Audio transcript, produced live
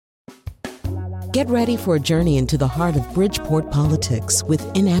Get ready for a journey into the heart of Bridgeport politics with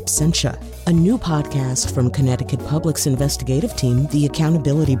In Absentia, a new podcast from Connecticut Public's investigative team, The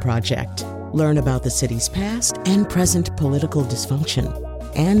Accountability Project. Learn about the city's past and present political dysfunction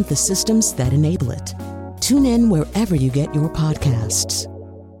and the systems that enable it. Tune in wherever you get your podcasts.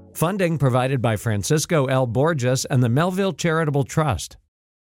 Funding provided by Francisco L. Borges and the Melville Charitable Trust.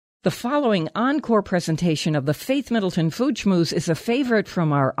 The following encore presentation of the Faith Middleton Food Schmooze is a favorite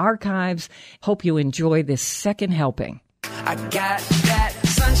from our archives. Hope you enjoy this second helping. I got that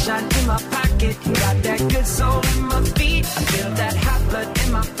sunshine in my pocket, got that good soul in my feet. I feel that hot blood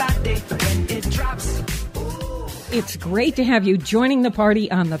in my body when it drops. It's great to have you joining the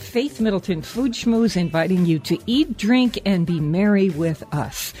party on the Faith Middleton Food Schmooze, inviting you to eat, drink, and be merry with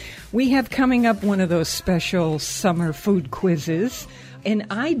us. We have coming up one of those special summer food quizzes, an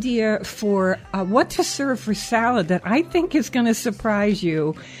idea for what to serve for salad that I think is going to surprise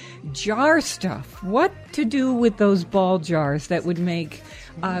you. Jar stuff. What to do with those ball jars that would make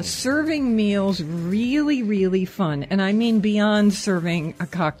serving meals really, really fun. And I mean beyond serving a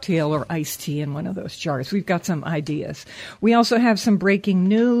cocktail or iced tea in one of those jars. We've got some ideas. We also have some breaking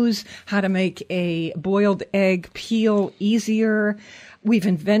news, how to make a boiled egg peel easier. We've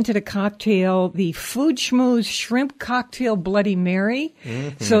invented a cocktail, the Food Schmooze Shrimp Cocktail Bloody Mary.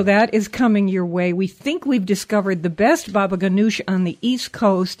 Mm-hmm. So that is coming your way. We think we've discovered the best baba ganoush on the East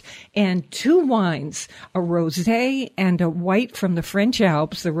Coast, and two wines, a rosé and a white from the French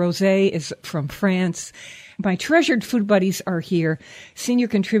Alps. The rosé is from France. My treasured food buddies are here. Senior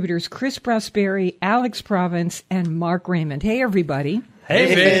contributors Chris Prosperi, Alex Province, and Mark Raymond. Hey, everybody.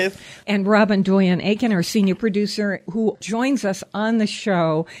 Hey, Viv. And Robin Doyen-Aiken, our senior producer, who joins us on the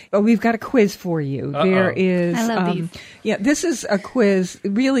show. We've got a quiz for you. Uh-oh. There is, I love these. Yeah, this is a quiz.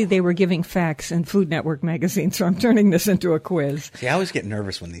 Really, they were giving facts in Food Network magazine, so I'm turning this into a quiz. See, I always get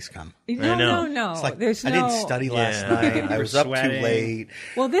nervous when these come. No. It's like, There's I didn't study last night. I was up too late.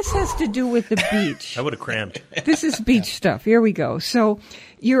 Well, this has to do with the beach. I would have crammed. This is beach stuff. Here we go. So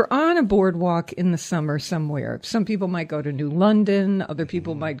you're on a boardwalk in the summer somewhere. Some people might go to New London. Other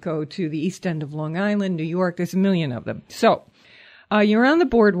people might go to the East End of Long Island, New York. There's a million of them. So you're on the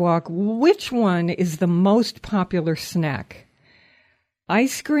boardwalk. Which one is the most popular snack?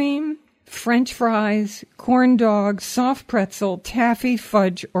 Ice cream, French fries, corn dogs, soft pretzel, taffy,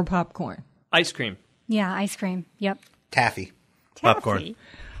 fudge, or popcorn? Ice cream. Yeah, ice cream. Yep. Taffy. Popcorn.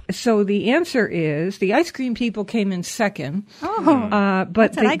 So the answer is the ice cream people came in second. Oh, but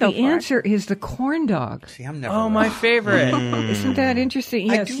what did I go the for? answer is the corn dog. See, I'm never. Oh, my favorite. Isn't that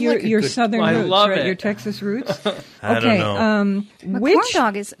interesting? I Yes, do your like a your good- southern I roots, love right? it. Your Texas roots. I don't know. But Which corn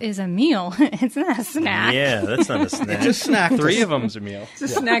dog is a meal. It's not a snack. Yeah, that's not a snack. Just snack. Three of them's a meal. it's a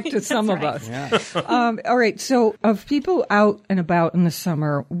snack to some of us. Yeah. All right. So, of people out and about in the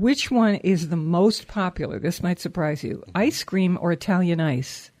summer, which one is the most popular? This might surprise you: ice cream or Italian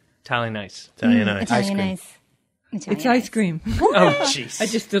ice? Italian ice. Italian ice. Italian cream. ice. Italian It's ice cream. Oh, jeez. I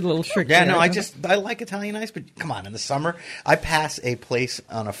just did a little trick. Yeah, there. no, I like Italian ice, but come on, in the summer, I pass a place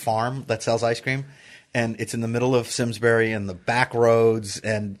on a farm that sells ice cream, and it's in the middle of Simsbury and the back roads,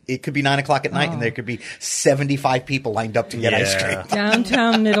 and it could be 9 o'clock at night, and there could be 75 people lined up to get ice cream.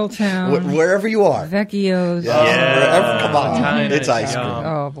 Downtown, Middletown, Wherever you are. Vecchio's. Wherever, come on. Italian It's ice. ice cream. Yum.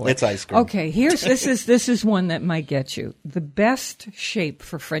 Oh boy, It's ice cream. Okay, this is one that might get you. The best shape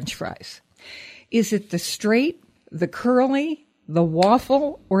for French fries. Is it the straight, the curly, the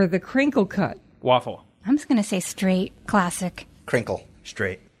waffle, or the crinkle cut? Waffle. I'm just going to say straight, classic. Crinkle.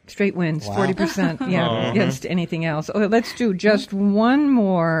 Straight. Straight wins, Wow. 40%. Yeah, against anything else. Okay, let's do just one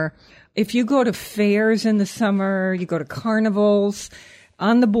more. If you go to fairs in the summer, you go to carnivals,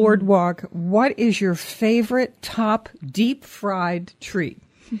 on the boardwalk, what is your favorite top deep fried treat?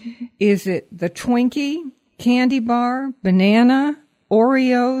 Is it the Twinkie, candy bar, banana,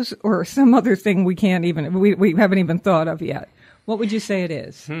 Oreos, or some other thing we haven't even thought of yet? What would you say it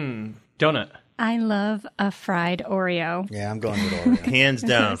is? Donut. I love a fried Oreo. Yeah, I'm going with Oreo. Hands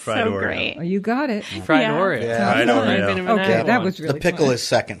down, fried so Oreo. great. Oh, you got it. Fried Yeah. Oreo. Yeah. Fried Oreo. Okay, that was really The pickle fun. is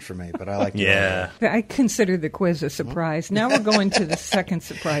second for me, but I like the Yeah. I consider the quiz a surprise. Now we're going to the second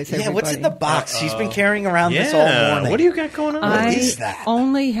surprise, Oreo. Yeah, everybody. what's in the box? She's been carrying around this all Yeah. morning. What do you got going on? I is that?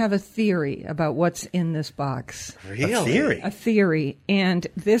 only have a theory about what's in this box. Really? A theory. A theory. And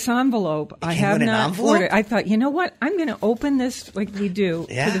this envelope, I came have in an not envelope? ordered. I thought, you know what? I'm going to open this like we do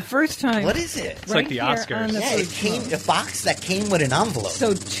Yeah. for the first time. What is it? Right like the here Oscars. on the Yeah, food it came show. a box that came with an envelope.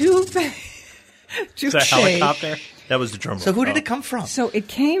 So two Is that a helicopter? That was the drum roll. So who did it come from? So it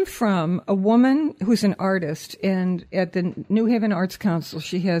came from a woman who's an artist, and at the New Haven Arts Council,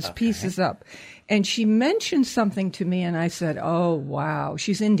 she has pieces up. And she mentioned something to me, and I said, oh, wow.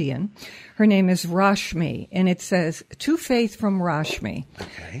 She's Indian. Her name is Rashmi, and it says, To Faith from Rashmi.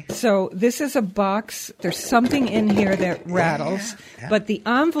 Okay. So this is a box. There's something in here that rattles, but the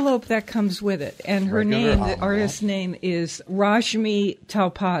envelope that comes with it, and her Regular name, the envelope. artist's name is Rashmi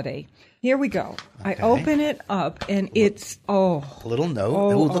Talpade. Here we go. I open it up, and it's, A little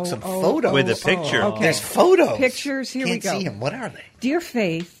note. Look, some photos. With a picture. Okay. There's photos. Pictures. Here we Can't go. see them. What are they? Dear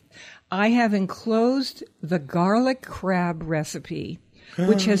Faith, I have enclosed the garlic crab recipe,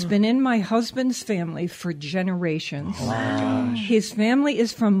 which has been in my husband's family for generations. Oh my gosh. His family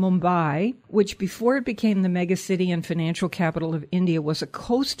is from Mumbai, which before it became the megacity and financial capital of India was a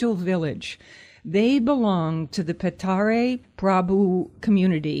coastal village. They belonged to the Petare Prabhu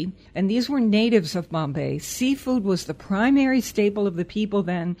community, and these were natives of Bombay. Seafood was the primary staple of the people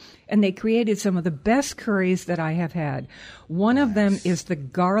then, and they created some of the best curries that I have had. One of them is the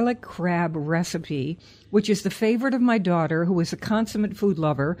garlic crab recipe, which is the favorite of my daughter, who is a consummate food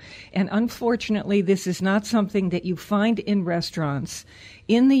lover, and unfortunately, this is not something that you find in restaurants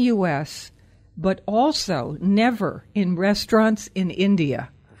in the U.S., but also never in restaurants in India.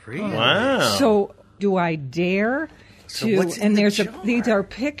 Really? Wow. So do I dare to? what's in And the there's jar? these are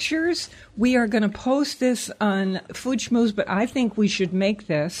pictures. We are going to post this on Food Schmooze, but I think we should make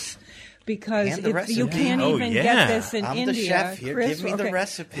this because And the you recipe. can't Oh, even yeah. get this in I'm the India. chef here. Chris, Give me the okay.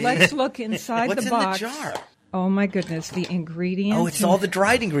 recipe. Let's look inside What's the in box. the jar? Oh my goodness, the ingredients. Oh, it's all the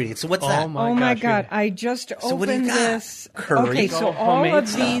dried ingredients. So what's that? Oh my God! I just So what do you opened got? this. Curry? Okay, It's so all all homemade of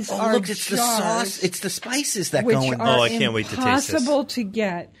stuff. these Oh, are look, it's the jars, sauce. It's the spices that which go in are there. Oh, I can't wait to taste this. impossible to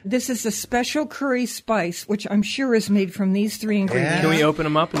get. This is a special curry spice, which I'm sure is made from these three ingredients. Can we open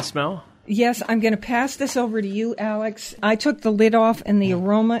them up and smell? Yes, I'm going to pass this over to you, Alex. I took the lid off, and the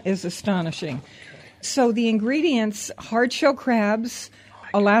aroma is astonishing. So the ingredients: hard-shell crabs,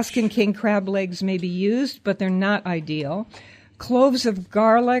 Alaskan king crab legs may be used, but they're not ideal. Cloves of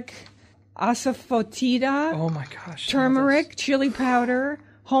garlic, asafoetida, Oh my gosh. turmeric, chili powder,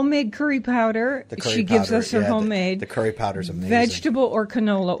 homemade curry powder. The curry She gives powder, us her yeah, homemade. The curry powder's amazing. Vegetable or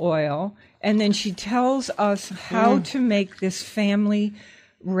canola oil. And then she tells us how to make this family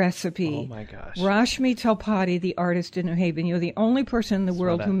recipe. Oh my gosh. Rashmi Talpade, the artist in New Haven. You're the only person in the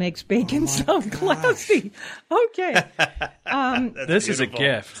world who makes bacon sound classy. Okay. This is a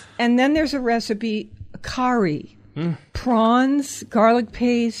gift. And then there's a recipe, curry, prawns, garlic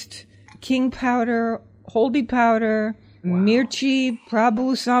paste, king powder, holdi powder, mirchi,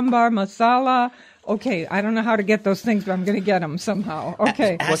 prabhu sambar masala. Okay, I don't know how to get those things, but I'm going to get them somehow.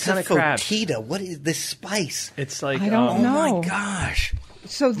 Okay. What kind of crabs? Asafoetida. What is this spice? It's like I don't Oh know. my gosh.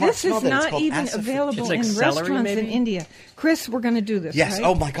 So this smell is that. It's not called even asafoetida. available It's like in celery, restaurants maybe? in India. Chris, we're going to do this, Yes. right?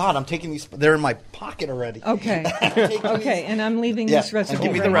 Oh my God. I'm taking these. They're in my pocket already. Okay. Okay, and I'm leaving Yeah. this recipe. And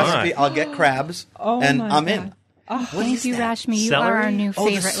give me the right now. recipe. I'll get crabs. Oh and my I'm God. in. Oh, What thank is you, that? Rashmi. You Celery? are our new Oh,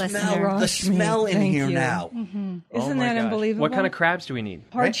 the favorite smell. listener. The Rashmi, smell in thank here you. now. Isn't Oh my that gosh. unbelievable? What kind of crabs do we need?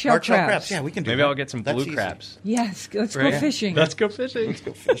 Hard-shell Hard-shell crabs. Yeah, we can do Maybe that. I'll get some That's blue easy. crabs. Yes, let's go Right? fishing. Let's go fishing.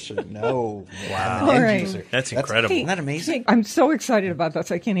 Go fishing. No. Wow. All right. That's incredible. Isn't that amazing? I'm so excited about this.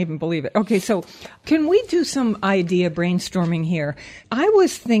 I can't even believe it. Okay, so can we do some idea brainstorming here? I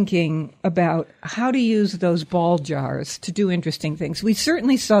was thinking about how to use those ball jars to do interesting things. We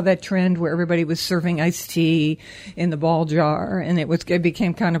certainly saw that trend where everybody was serving iced tea in the ball jar, and it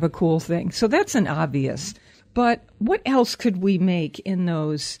became kind of a cool thing. So that's an obvious. But what else could we make in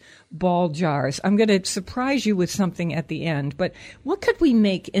those ball jars? I'm going to surprise you with something at the end, but what could we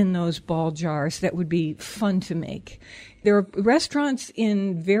make in those ball jars that would be fun to make? There are restaurants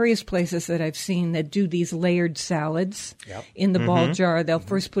in various places that I've seen that do these layered salads in the ball jar. They'll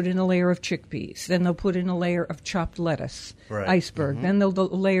first put in a layer of chickpeas, then they'll put in a layer of chopped lettuce, Right. iceberg, then they'll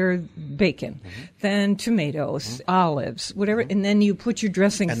layer bacon, then tomatoes, olives, whatever, and then you put your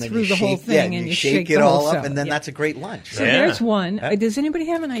dressing And then through you the whole shake- thing yeah, and you you shake the it whole all up, salad. and then Yeah. that's a great lunch. So right? Yeah. there's one. Does anybody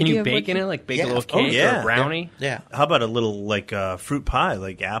have an idea? Can you of bake what- in it? Like bake Yeah, a little of course. cake yeah. or a brownie? Yeah. How about a little like fruit pie,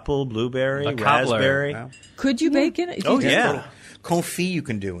 like apple, blueberry, A cobbler. raspberry? Yeah. Could you bake in it? Oh You- yeah. Confit you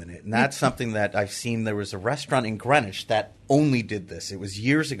can do in it, and that's something that I've seen. There was a restaurant in Greenwich that only did this. It was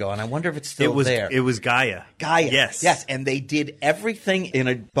years ago, and I wonder if it's still It was there. it was Gaia. Gaia. Yes. And they did everything in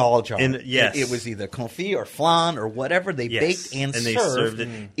a ball jar. Yes. It was either confit or flan or whatever. They Yes. baked and And they served served it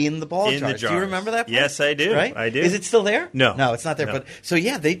in the ball in the jars. Do you jars. remember that place? Yes, I do. Right? I do. Is it still there? No. No, it's not there. No. But so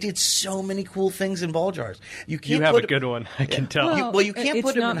yeah, they did so many cool things in ball jars. You can't You have put a good one, I can tell. you can't it's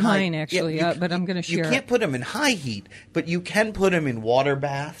put them not in high, mine, actually, but I'm going to share You can't it. put them in high heat, but you can put them in water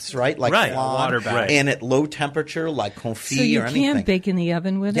baths, right? Like Right, flan, water bath. and at low temperature, like confit So you or anything. can bake in the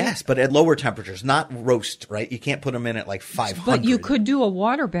oven with it? Yes, but at lower temperatures, not roast, right? You can't put them in at like 500. But you could do a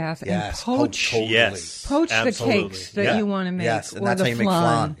water bath Yes. and poach, Totally. Yes. poach the Absolutely. cakes that Yeah. you want to make, Yes, and or that's the how you make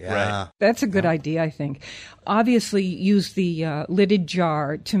flan. flan. Yeah. Right. That's a good idea, I think. Obviously, use the lidded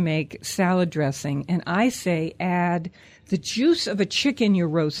jar to make salad dressing, and I say add the juice of a chicken you're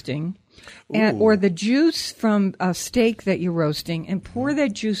roasting, or the juice from a steak that you're roasting, and pour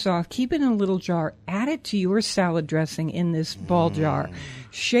that juice off. Keep it in a little jar. Add it to your salad dressing in this ball jar.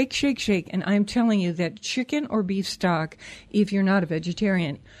 Shake, shake, shake, and I'm telling you that chicken or beef stock, if you're not a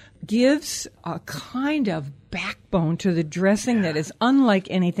vegetarian, gives a kind of backbone to the dressing that is unlike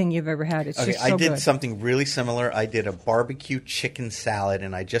anything you've ever had. It's Okay, just so I did good. something really similar. I did a barbecue chicken salad,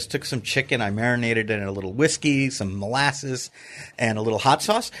 and I just took some chicken. I marinated it in a little whiskey, some molasses, and a little hot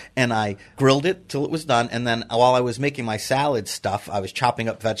sauce, and I grilled it till it was done. And then while I was making my salad stuff, I was chopping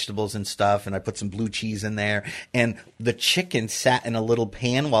up vegetables and stuff, and I put some blue cheese in there. And the chicken sat in a little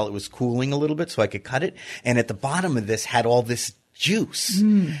pan while it was cooling a little bit so I could cut it. And at the bottom of this had all this juice.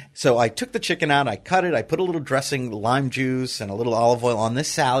 So I took the chicken out, I cut it, I put a little dressing, lime juice, and a little olive oil on this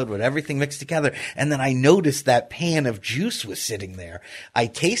salad with everything mixed together. And then I noticed that pan of juice was sitting there. I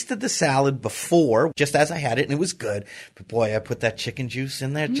tasted the salad before, just as I had it, and it was good. But boy, I put that chicken juice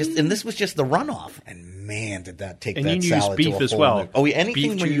in there, and this was just the runoff. And man, did that take And that you use salad beef to a as whole well. new- Oh, yeah,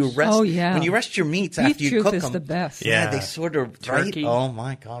 anything Beef when you juice. rest. Oh, yeah. When you rest your meats Beef after you truth cook is them, the best. Yeah, Yeah. they sort of Turkey. Right? Oh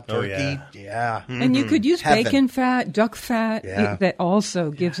my God, Oh, turkey. yeah. Yeah. And you could use Heaven. bacon fat, duck fat. Yeah. That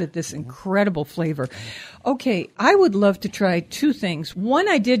also gives it this incredible flavor. Okay, I would love to try two things. One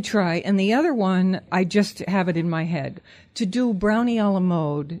I did try, and the other one I just have it in my head. To do brownie a la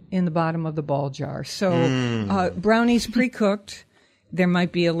mode in the bottom of the ball jar. So brownies pre-cooked. There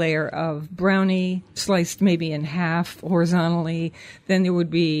might be a layer of brownie sliced maybe in half horizontally. Then there would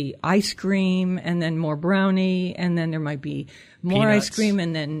be ice cream and then more brownie. And then there might be more Peanuts. ice cream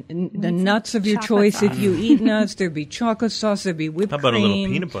and then the nuts of your chocolate choice. If you eat nuts, there'd be chocolate sauce, there'd be whipped How about a little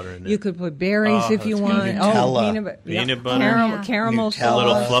cream. peanut butter in there? You could put berries if you that's want. good. Nutella. Peanut butter. Caramel Nutella. sauce. A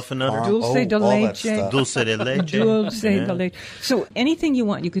little fluffernutter. Dulce de all that leche. stuff. Dulce de leche. Dulce Yeah. de leche. So anything you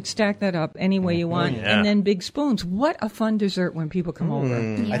want, you could stack that up any way you want. yeah. And then big spoons. What a fun dessert when people come over.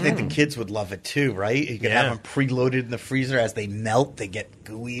 I think the kids would love it too, right? You could Yeah. have them preloaded in the freezer. As they melt, they get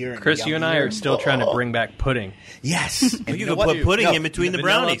gooier. And Chris, you and I yummier. are still trying to bring back pudding. Yes. And You know could what? put pudding No, in between the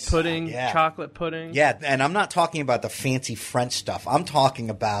Vanilla brownies. pudding, Yeah. chocolate pudding. Yeah, and I'm not talking about the fancy French stuff. I'm talking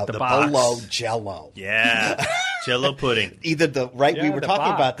about the box. Bolo Jello. Yeah. Jello pudding. Either we Yeah, were the talking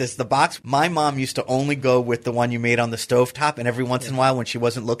box. about this, the box. My mom used to only go with the one you made on the stovetop, and every once in a while when she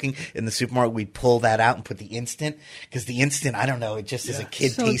wasn't looking in the supermarket, we'd pull that out and put the instant, because the instant, I don't know, it just as a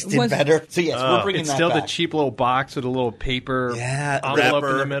kid So tasted was- better. So yes, we're bringing It's that still back. the cheap little box with a little paper Yeah, envelope in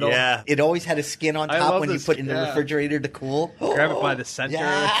wrapper, the middle. yeah. It always had a skin on I top love when you this- put it in the yeah. refrigerator to cool. Grab it by the center,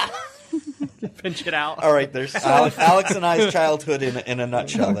 Yeah. pinch it out. All right, there's Alex and I's childhood in a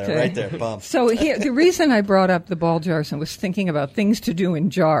nutshell there, Okay. right there. Bum. So here, the reason I brought up the ball jars and was thinking about things to do in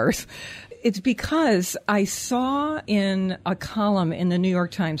jars, it's because I saw in a column in the New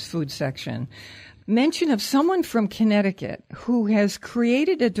York Times food section mention of someone from Connecticut who has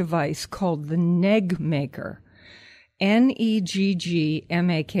created a device called the Negg Maker.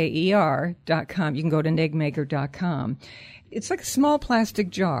 NEGGMAKER.com. You can go to neggmaker.com. It's like a small plastic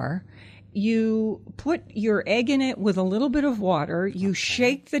jar. You put your egg in it with a little bit of water. You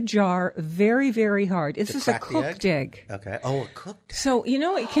shake the jar very, very hard. This is a crack the cooked egg. Okay. Oh, a cooked. So,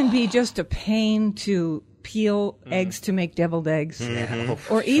 it can be just a pain to peel eggs to make deviled eggs.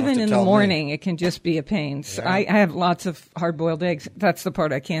 Or even in the morning, it can just be a pain. So I have lots of hard-boiled eggs. That's the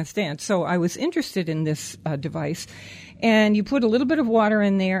part I can't stand. So I was interested in this device. And you put a little bit of water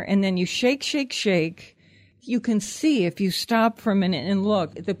in there, and then you shake, shake, shake. You can see if you stop for a minute and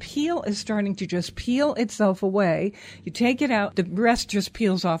look, the peel is starting to just peel itself away. You take it out, the rest just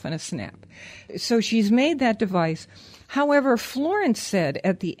peels off in a snap. So she's made that device. However, Florence said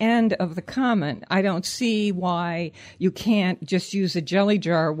at the end of the comment, I don't see why you can't just use a jelly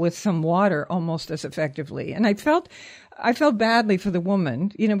jar with some water almost as effectively. And I felt badly for the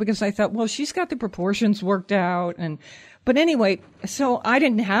woman, because I thought, well, she's got the proportions worked out. But anyway, so I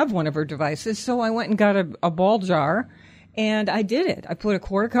didn't have one of her devices, so I went and got a ball jar. And I did it. I put a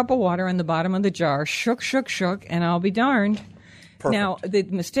quarter cup of water in the bottom of the jar, shook, and I'll be darned. Perfect. Now, the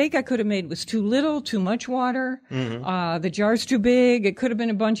mistake I could have made was too little, too much water. The jar's too big. It could have been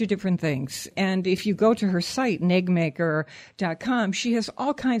a bunch of different things. And if you go to her site, neggmaker.com, she has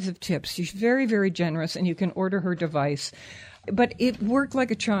all kinds of tips. She's very, very generous, and you can order her device. But it worked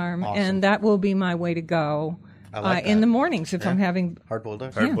like a charm, and that will be my way to go. I like in that. the mornings if I'm having Hard-boiled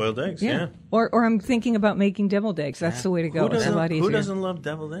eggs. Hard-boiled eggs, yeah. Or I'm thinking about making deviled eggs. That's the way to go. It's a lot easier. Who doesn't love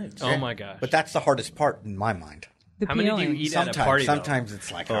deviled eggs? Oh my gosh! But that's the hardest part in my mind. The How many do you peeling. eat at a party? though? Sometimes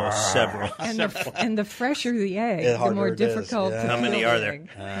it's like Several. And the fresher the egg, The the harder more it is, difficult. yeah. to How many peel are the there? egg.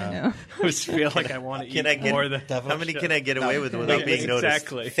 I know. I just feel like I want to eat Can I get more than how many can I get away with No, without no, being noticed?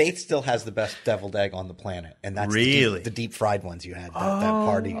 exactly. Faith still has the best deviled egg on the planet, and that's Really? the deep fried ones you had that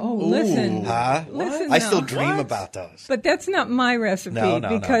party. Oh, listen. Huh? Listen I still now. dream What? about those. But that's not my recipe No,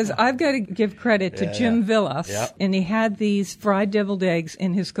 because I've got to give credit to Jim Villas, Yep. and he had these fried deviled eggs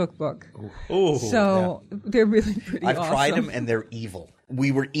in his cookbook. Ooh. So they're really pretty I've awesome. tried them, and they're evil.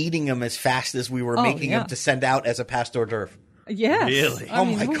 We were eating them as fast as we were making them to send out as a past hors d'oeuvre. Yes. Really? I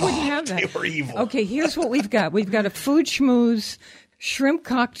mean, my who God, wouldn't have that? they were evil. Okay, here's what we've got. We've got a Food Schmooze shrimp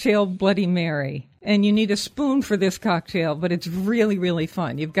cocktail Bloody Mary. And you need a spoon for this cocktail, but it's really, really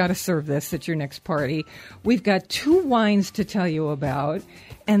fun. You've got to serve this at your next party. We've got 2 wines to tell you about.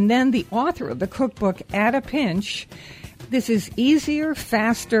 And then the author of the cookbook, At a Pinch. This is easier,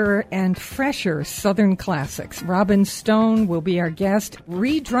 faster, and fresher Southern classics. Robin Stone will be our guest.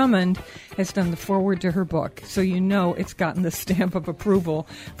 Ree Drummond has done the foreword to her book, so you know it's gotten the stamp of approval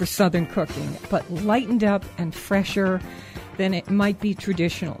for Southern cooking, but lightened up and fresher than it might be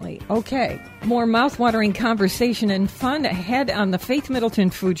traditionally. Okay, more mouthwatering conversation and fun ahead on the Faith Middleton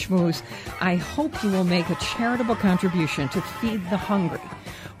Food Schmooze. I hope you will make a charitable contribution to feed the hungry.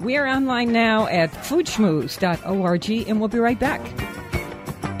 We're online now at foodschmooze.org, and we'll be right back.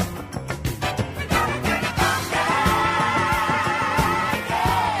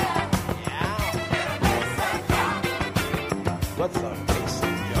 What's up,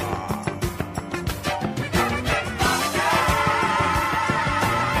 Mason?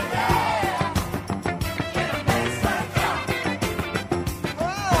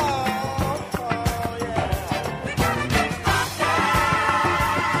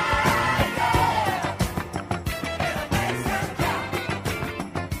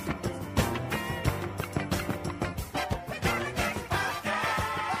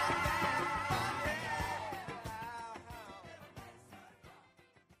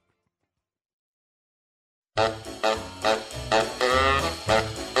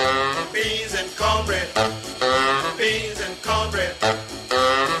 Beans and cornbread. Beans and cornbread.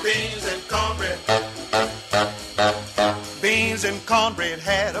 Beans and cornbread. Beans and cornbread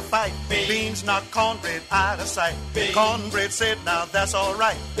had a fight. Beans knocked cornbread out of sight. Cornbread said, now that's all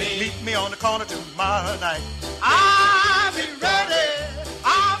right. Meet me on the corner tomorrow night. I'll be ready.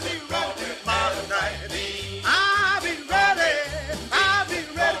 I'll be ready tomorrow night. I'll be ready. I'll be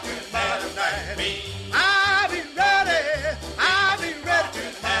ready tomorrow night. I'll be ready. I'll be ready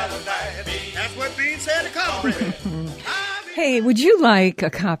tomorrow night. That's what Beans said to cornbread. Hey, would you like a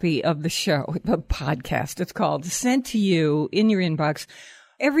copy of the show, a podcast it's called, sent to you in your inbox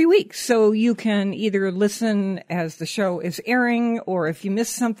every week so you can either listen as the show is airing, or if you miss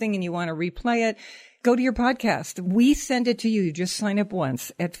something and you want to replay it, go to your podcast. We send it to you. You just sign up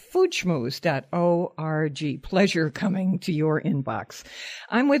once at foodschmooze.org. Pleasure coming to your inbox.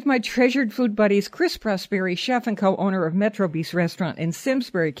 I'm with my treasured food buddies, Chris Prosperi, chef and co-owner of Metro Beast Restaurant in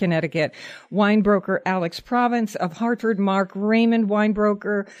Simsbury, Connecticut, wine broker Alex Province of Hartford, Mark Raymond, wine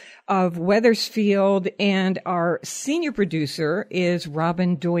broker of Weathersfield, and our senior producer is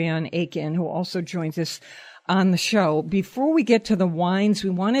Robin Doyon-Aiken, who also joins us on the show. Before we get to the wines, we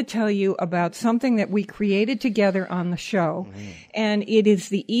want to tell you about something that we created together on the show. And it is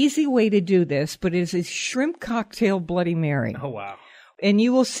the easy way to do this, but it is a shrimp cocktail Bloody Mary. Oh, wow. And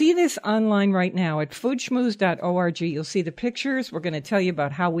you will see this online right now at foodschmooze.org. You'll see the pictures. We're going to tell you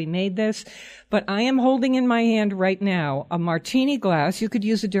about how we made this. But I am holding in my hand right now a martini glass. You could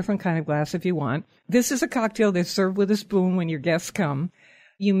use a different kind of glass if you want. This is a cocktail that's served with a spoon when your guests come.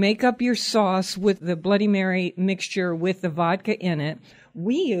 You make up your sauce with the Bloody Mary mixture with the vodka in it.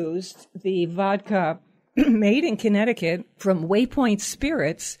 We used the vodka made in Connecticut from Waypoint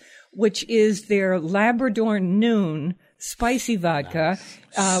Spirits, which is their Labrador Noon spicy vodka,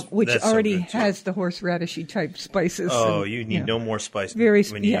 which That's already so good, too. has the horseradish type spices. Oh, and, you need no more spice Very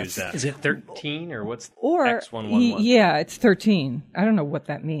when you yes. use that. Is it 13 or what's Or X111? yeah, it's 13. I don't know what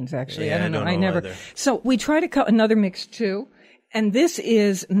that means actually. Yeah, I don't know. I know never. either. So we try to cut another mix too, and this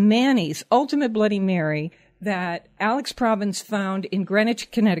is Manny's Ultimate Bloody Mary that Alex Province found in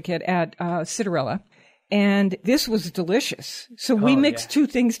Greenwich, Connecticut at Citarella, and this was delicious. So we mixed two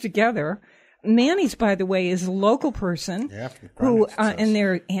things together. Manny's, by the way, is a local person who, and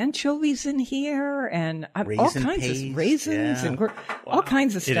there are anchovies in here and all kinds of raisins and all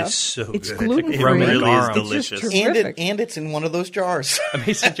kinds of stuff. It is so it's good. gluten-free. It really is It's delicious. just terrific. And it's in one of those jars. A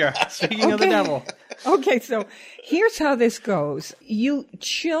mason jar. Speaking of the devil. Okay, so here's how this goes. You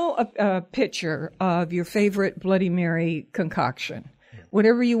chill a pitcher of your favorite Bloody Mary concoction,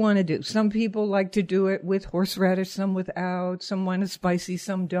 whatever you want to do. Some people like to do it with horseradish, some without, some want it spicy,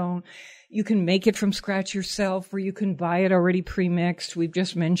 some don't. You can make it from scratch yourself, or you can buy it already pre-mixed. We've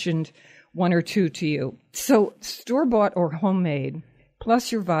just mentioned one or two to you. So store-bought or homemade,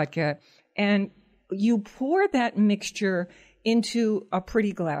 plus your vodka, and you pour that mixture into a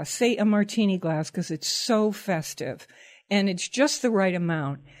pretty glass, say a martini glass, because it's so festive, and it's just the right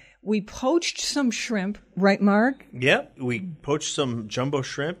amount. We poached some shrimp, right, Mark? Yep. We poached some jumbo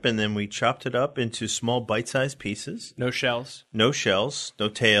shrimp, and then we chopped it up into small bite-sized pieces. No shells. No shells, no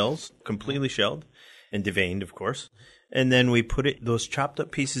tails, completely shelled and deveined, of course. And then we put those chopped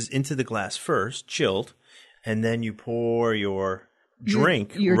up pieces into the glass first, chilled, and then you pour your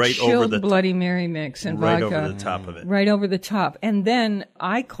drink your right chilled over the Bloody Mary mix and right vodka. over the top of it. Right over the top. And then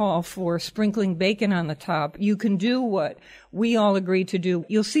I call for sprinkling bacon on the top. You can do what we all agreed to do.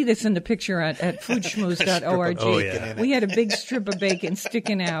 You'll see this in the picture at foodschmooze.org. Oh, yeah. We had a big strip of bacon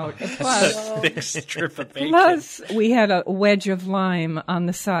sticking out. Plus, Big strip of bacon. plus, we had a wedge of lime on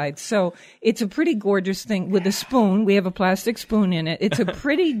the side. So it's a pretty gorgeous thing with a spoon. We have a plastic spoon in it. It's a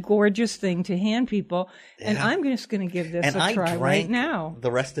pretty gorgeous thing to hand people. And I'm just going to give this And a I try drank right now.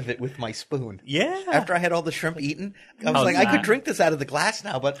 the rest of it with my spoon. Yeah. After I had all the shrimp eaten, I was like, I could drink this out of the glass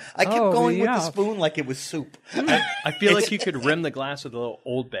now, but I kept going with the spoon like it was soup. I feel like you could rim the glass with a little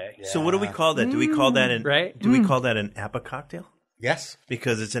Old Bay. So what do we call that? Do we call that Right? Do we call that an appa cocktail? Yes.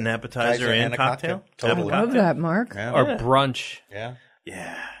 Because it's an appetizer And and a cocktail? cocktail. Totally. Love that, Mark. Yeah. Or brunch. Yeah.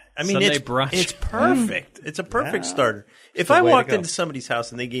 Yeah. I mean, Sunday it's brunch. It's perfect. It's a perfect starter. If the I way to walked go. into somebody's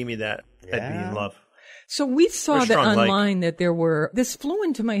house and they gave me that, I'd be in love. So we saw that Restaurant-like. online that there were, this flew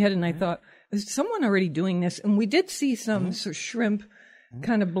into my head and I thought, is someone already doing this? And we did see some sort of shrimp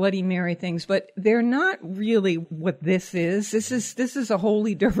kind of Bloody Mary things, but they're not really what this is. This is a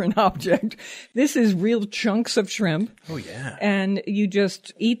wholly different object. This is real chunks of shrimp. Oh, yeah. And you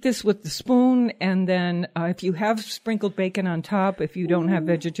just eat this with the spoon, and then if you have sprinkled bacon on top, if you don't have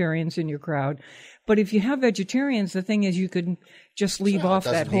vegetarians in your crowd. But if you have vegetarians, the thing is you could just leave off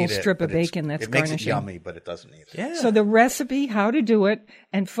that whole strip of bacon that's it makes garnishing. it yummy, but it doesn't need it. Yeah. So the recipe, how to do it,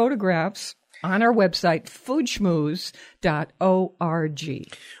 and photographs on our website,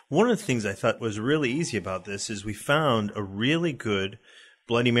 foodschmooze.org. One of the things I thought was really easy about this is we found a really good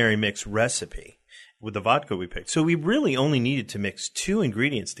Bloody Mary mix recipe with the vodka we picked. So we really only needed to mix 2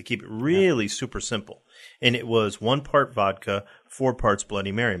 ingredients to keep it really super simple. And it was 1 part vodka, 4 parts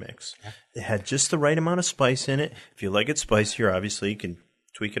Bloody Mary mix. It had just the right amount of spice in it. If you like it spicier, obviously you can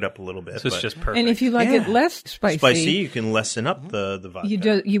tweak it up a little bit. So it's just perfect. And if you like it less spicy, you can lessen up the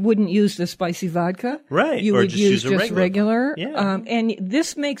vodka. you wouldn't use the spicy vodka. Right, You or would just use use a just regular. regular. Yeah. And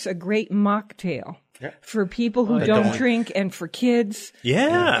this makes a great mocktail for people who don't drink and for kids.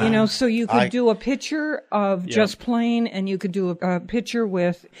 Yeah. You know, so you could do a pitcher of just plain, and you could do a pitcher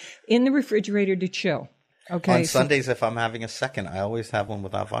with in the refrigerator to chill. Okay. On Sundays, if I'm having a second, I always have one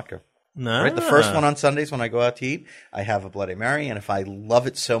without vodka. No. Right, the first one on Sundays when I go out to eat, I have a Bloody Mary, and if I love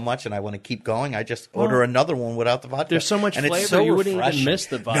it so much and I want to keep going, I just order another one without the vodka. There's so much and flavor, it's so you wouldn't even refreshing. miss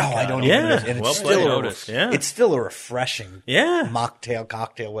the vodka. No, I don't Yeah. even miss it. And Well it's played. still Yeah. it's still a refreshing Yeah. mocktail,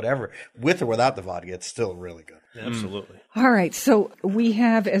 cocktail, whatever. With or without the vodka, it's still really good. Absolutely. All right. So we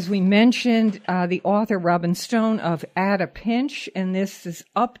have, as we mentioned, the author Robin Stone of At a Pinch, and this is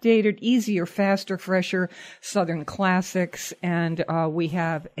updated, easier, faster, fresher Southern classics. And we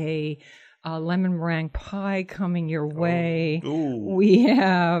have a lemon meringue pie coming your way. We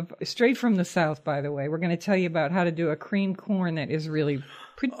have, straight from the South, by the way, we're going to tell you about how to do a cream corn that is really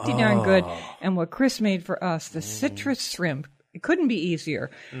pretty darn good. And what Chris made for us, the citrus shrimp. It couldn't be easier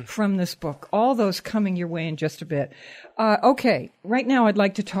from this book. All those coming your way in just a bit. Okay, right now I'd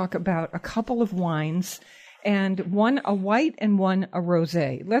like to talk about a couple of wines, and one a white and one a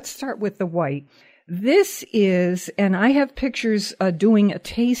rosé. Let's start with the white. This is, and I have pictures doing a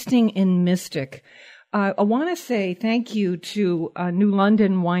tasting in Mystic. I want to say thank you to New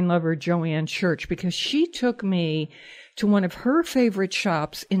London wine lover Joanne Church, because she took me to one of her favorite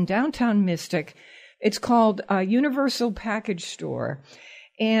shops in downtown Mystic. It's called Universal Package Store.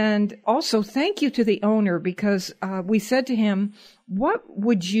 And also thank you to the owner, because we said to him, what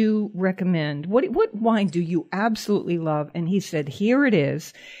would you recommend? What wine do you absolutely love? And he said, here it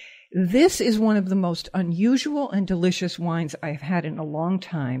is. This is one of the most unusual and delicious wines I've had in a long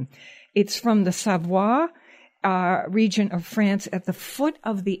time. It's from the Savoie region of France at the foot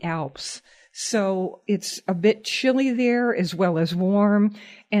of the Alps. So it's a bit chilly there as well as warm.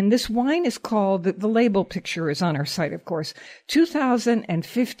 And this wine is called, the label picture is on our site, of course,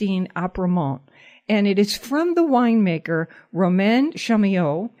 2015 Apremont. And it is from the winemaker Romain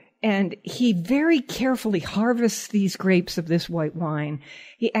Chamillot. And he very carefully harvests these grapes of this white wine.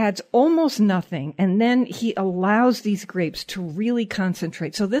 He adds almost nothing, and then he allows these grapes to really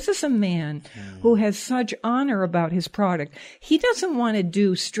concentrate. So this is a man who has such honor about his product. He doesn't want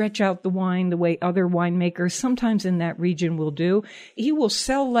to stretch out the wine the way other winemakers sometimes in that region will do. He will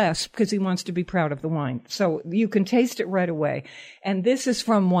sell less because he wants to be proud of the wine. So you can taste it right away. And this is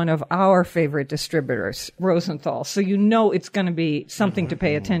from one of our favorite distributors, Rosenthal. So you know it's going to be something to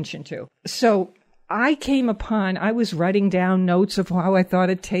pay attention to. So I was writing down notes of how I thought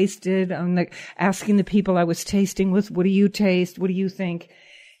it tasted. I'm asking the people I was tasting with, what do you taste? What do you think?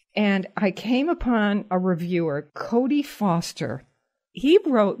 And I came upon a reviewer, Cody Foster. He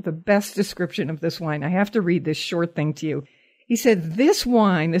wrote the best description of this wine. I have to read this short thing to you. He said, this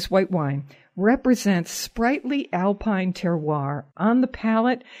wine, this white wine, represents sprightly alpine terroir. On the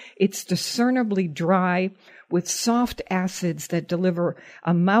palate, it's discernibly dry with soft acids that deliver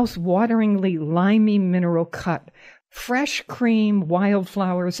a mouth-wateringly limey mineral cut, fresh cream,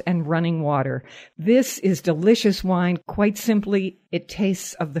 wildflowers, and running water. This is delicious wine. Quite simply, it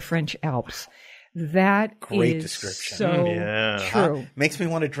tastes of the French Alps. That Great is description. so true. Makes me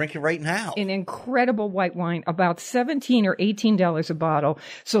want to drink it right now. An incredible white wine, about $17 or $18 a bottle.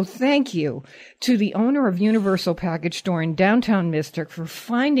 So thank you to the owner of Universal Package Store in downtown Mystic for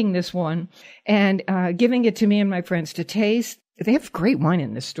finding this one and giving it to me and my friends to taste. They have great wine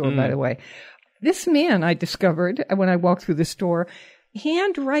in this store, by the way. This man I discovered when I walked through the store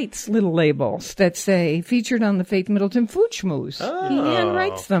hand writes little labels that say featured on the Faith Middleton Food Schmooze. Oh, he hand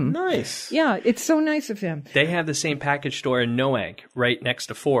writes them. Nice. Yeah, it's so nice of him. They have the same package store in Noank, right next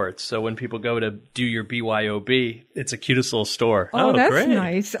to Ford's. So when people go to do your BYOB, it's a cutest little store. Oh, that's great.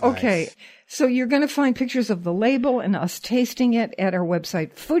 nice. Okay. Nice. So you're going to find pictures of the label and us tasting it at our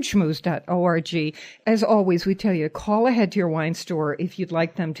website, foodschmooze.org. As always, we tell you to call ahead to your wine store if you'd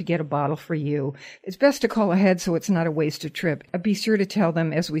like them to get a bottle for you. It's best to call ahead so it's not a wasted trip. Be sure to tell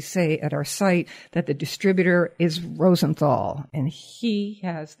them, as we say at our site, that the distributor is Rosenthal and he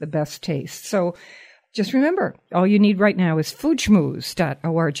has the best taste. So just remember, all you need right now is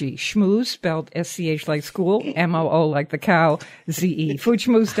foodschmooze.org. Schmooze, spelled S-C-H like school, M-O-O like the cow, Z-E.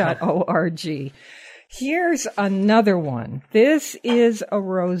 Foodschmooze.org. Here's another one. This is a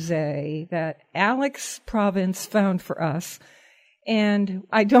rosé that Alex Province found for us. And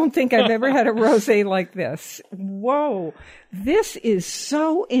I don't think I've ever had a rosé like this. Whoa. This is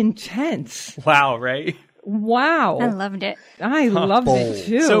so intense. Wow, right? Wow. I loved it. I loved it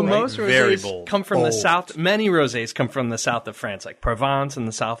too. So most Very rosés bold. come from the south. Many rosés come from the south of France, like Provence and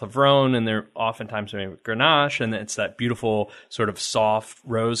the south of Rhone, and they're oftentimes made with Grenache, and it's that beautiful sort of soft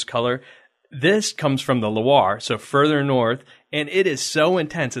rose color. This comes from the Loire, so further north, and it is so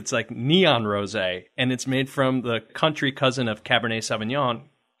intense. It's like neon rosé, and it's made from the country cousin of Cabernet Sauvignon,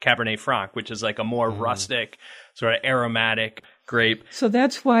 Cabernet Franc, which is like a more rustic, sort of aromatic grape. So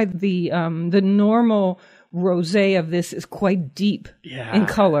that's why the normal rosé of this is quite deep in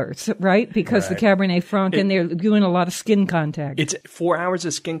colors, right? Because the Cabernet Franc, and they're doing a lot of skin contact. It's 4 hours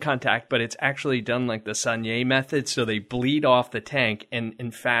of skin contact, but it's actually done like the Saignée method, so they bleed off the tank, and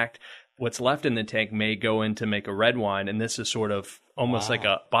in fact, what's left in the tank may go in to make a red wine, and this is sort of almost like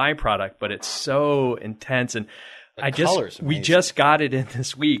a byproduct, but it's so intense. And we just got it in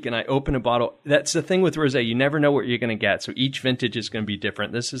this week, and I opened a bottle. That's the thing with rosé. You never know what you're going to get. So each vintage is going to be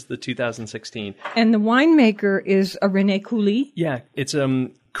different. This is the 2016. And the winemaker is a René Coulis. Yeah, it's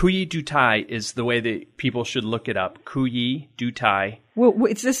Couilly du Tai is the way that people should look it up. Couilly du Tai. Well,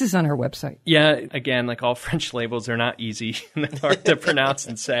 this is on our website. Yeah, again, like all French labels, they're not easy. They're hard to pronounce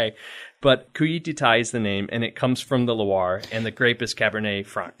and say. But Couilly du Tai is the name, and it comes from the Loire, and the grape is Cabernet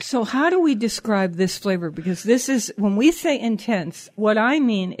Franc. So how do we describe this flavor? Because this is, when we say intense, what I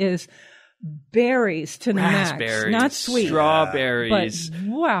mean is berries to the max. Raspberries, Not sweet. strawberries, but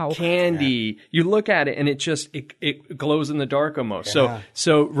wow. candy. You look at it, and it just it glows in the dark almost. So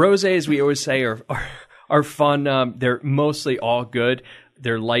rosés, we always say, are fun. They're mostly all good.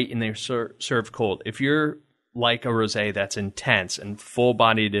 They're light, and they're served cold. If you're like a rosé that's intense and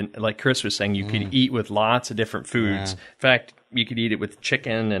full-bodied, and like Chris was saying, you could eat with lots of different foods. In fact, you could eat it with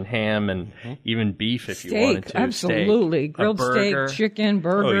chicken and ham and even beef if you wanted to. Absolutely. Grilled steak, chicken,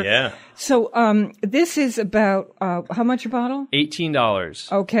 burger. Oh, yeah. So this is about, how much a bottle? $18.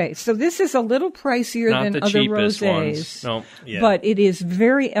 Okay, so this is a little pricier Not than the other cheapest rosés. ones. No. Yeah. But it is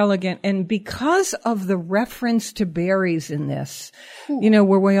very elegant. And because of the reference to berries in this, where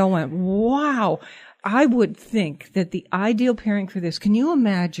we all went, wow, I would think that the ideal pairing for this, can you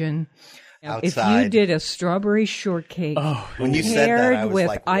imagine outside. If you did a strawberry shortcake When you said that, I paired was with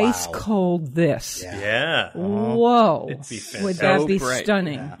like, wow. ice cold this. Yeah. Whoa. It'd be Would that so be bright.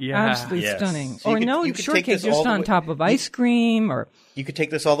 stunning? Yeah. Absolutely Yes. stunning. So you or could- no you could take shortcake this all just the on way- top of ice cream or You could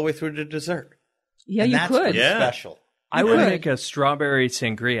take this all the way through to dessert. yeah, and you that's could. pretty Yeah. special. I would could. make a strawberry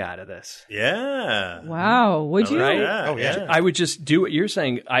sangria out of this. Yeah. Wow, would you? Right? Oh, yeah. I would just do what you're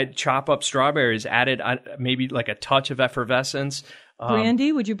saying. I'd chop up strawberries, added maybe like a touch of effervescence.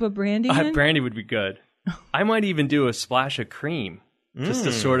 Brandy? Would you put brandy in? Brandy would be good. I might even do a splash of cream just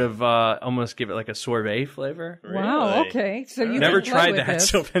to sort of almost give it like a sorbet flavor. Wow. Really? Okay. So you Never can play tried with that, this.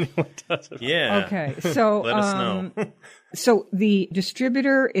 so if anyone does it. Yeah. Okay. So Let us know. So the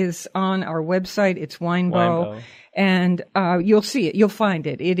distributor is on our website. It's Winebow. Winebow. And you'll see it. You'll find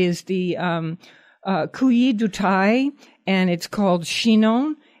it. It is the Couilly du Thai, and it's called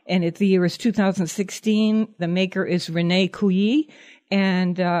Chinon, and the year is 2016. The maker is René Couilly,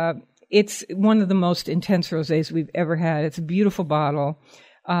 and it's one of the most intense rosés we've ever had. It's a beautiful bottle,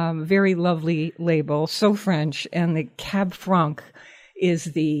 very lovely label, so French, and the Cab Franc is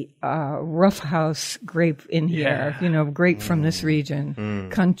the rough house grape in here, grape from this region.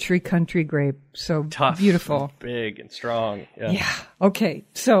 Country grape. So Tough, beautiful. big and strong. Yeah. Okay.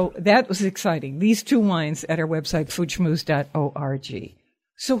 So that was exciting. These two wines at our website, foodschmooze.org.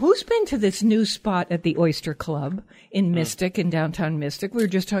 So who's been to this new spot at the Oyster Club in Mystic, in downtown Mystic? We were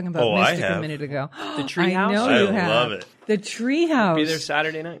just talking about Oh, I Mystic a have. minute ago. The Treehouse? I know I you have. love it. The Treehouse. Be there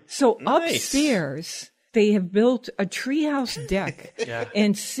Saturday night. So Nice. upstairs, they have built a treehouse deck.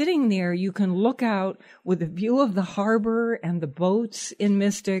 And sitting there, you can look out with a view of the harbor and the boats in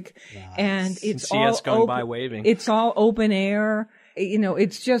Mystic. And it's see all us going open, by waving. It's all open air.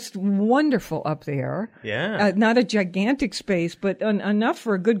 It's just wonderful up there. Yeah. Not a gigantic space, but enough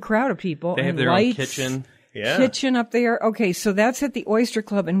for a good crowd of people. They have and their lights. own kitchen. Yeah. Kitchen up there. Okay, so that's at the Oyster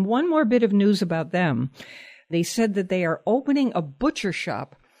Club. And one more bit of news about them. They said that they are opening a butcher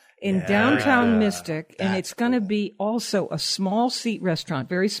shop in downtown Mystic, and it's going to be also a small seat restaurant,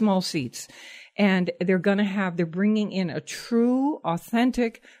 very small seats. And they're bringing in a true,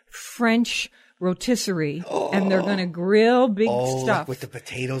 authentic French rotisserie, and they're going to grill big stuff. Like with the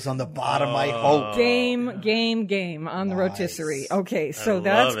potatoes on the bottom, I hope. Game on the rotisserie. Okay, so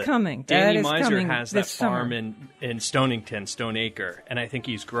that's it. coming. Danny that is Miser coming has that this summer. farm in Stonington, Stone Acre, and I think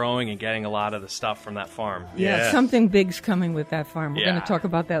he's growing and getting a lot of the stuff from that farm. Yeah, something big's coming with that farm. We're going Yeah. to talk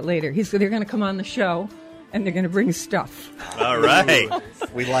about that later. They're going to come on the show, and they're going to bring stuff. All right.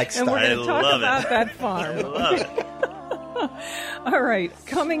 We like And stuff. we're going to talk love it. about that farm. Love it. All right,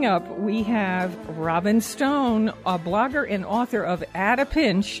 coming up, we have Robin Stone, a blogger and author of At a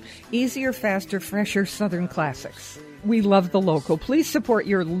Pinch, Easier, Faster, Fresher Southern Classics. We love the local. Please support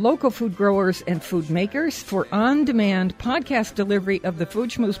your local food growers and food makers for on-demand podcast delivery of the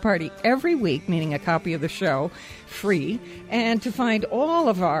Food Schmooze Party every week, meaning a copy of the show, free. And to find all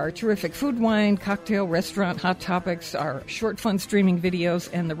of our terrific food, wine, cocktail, restaurant, hot topics, our short, fun streaming videos,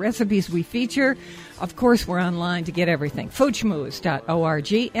 and the recipes we feature, of course, we're online to get everything.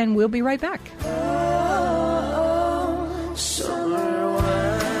 Foodschmooze.org, and we'll be right back.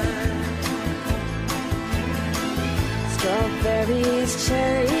 Strawberries,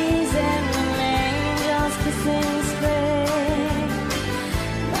 cherries, and angels kissing spring.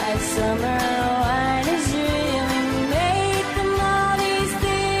 Like summer wine is really made from all these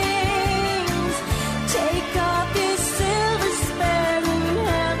things. Take off your silver spare and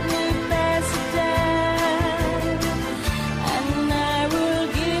help me pass it down. And I will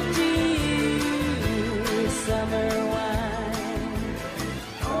give to you summer wine.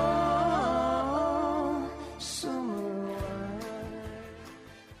 Oh, summer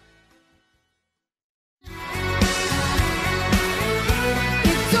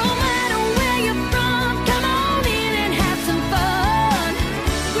It don't matter where you're from, come on in and have some fun.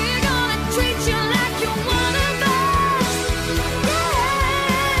 We're gonna treat you like you're one of us. Yeah.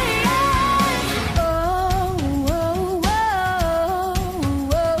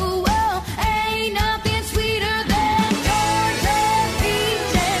 Oh, ain't nothing sweeter than Georgia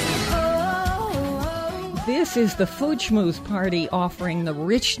peaches. This is the Food Schmooze Party, offering the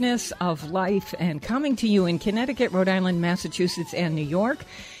richness of life and coming to you in Connecticut, Rhode Island, Massachusetts, and New York,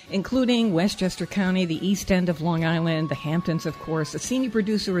 including Westchester County, the East End of Long Island, the Hamptons, of course. The senior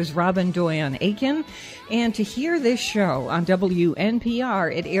producer is Robin Doyon-Aiken. And to hear this show on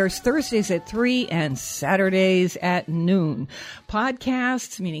WNPR, it airs Thursdays at 3 and Saturdays at noon.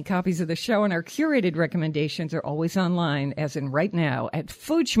 Podcasts, meaning copies of the show, and our curated recommendations are always online, as in right now, at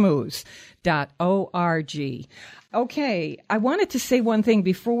foodschmooze.org. Okay, I wanted to say one thing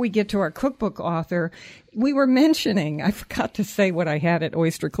before we get to our cookbook author. We were mentioning, I forgot to say what I had at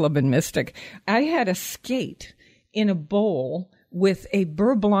Oyster Club in Mystic. I had a skate in a bowl with a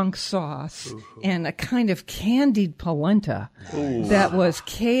beurre blanc sauce and a kind of candied polenta that was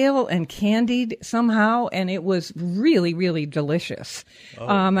kale and candied somehow, and it was really, really delicious.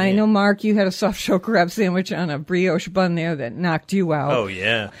 I know, Mark, you had a soft shell crab sandwich on a brioche bun there that knocked you out. Oh,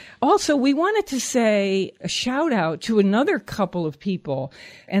 yeah. Also, we wanted to say a shout out to another couple of people,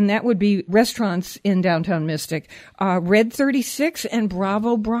 and that would be restaurants in downtown Mystic, Red 36 and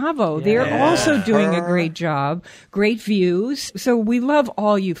Bravo Bravo. They're also doing a great job, great views. So we love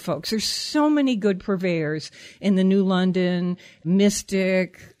all you folks. There's so many good purveyors in the New London,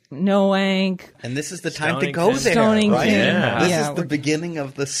 Mystic, Noank. And this is the time to go there, Stonington. right? Yeah. This Yeah. is the beginning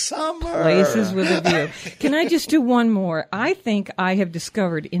of the summer. Places with a view. Can I just do one more? I think I have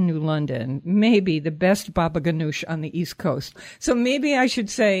discovered in New London maybe the best baba ganoush on the East Coast. So maybe I should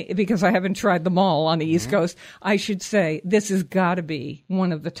say, because I haven't tried them all on the East Coast, I should say this has got to be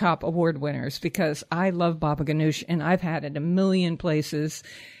one of the top award winners because I love baba ganoush and I've had it a million places.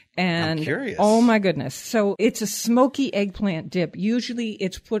 And I'm curious. Oh my goodness. So it's a smoky eggplant dip. Usually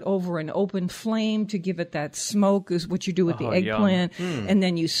it's put over an open flame to give it that smoke is what you do with the eggplant. And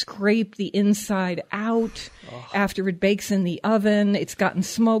then you scrape the inside out after it bakes in the oven. It's gotten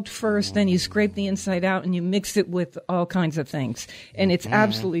smoked first. Then you scrape the inside out and you mix it with all kinds of things. And it's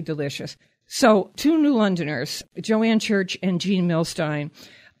absolutely delicious. So 2 New Londoners, Joanne Church and Jean Milstein,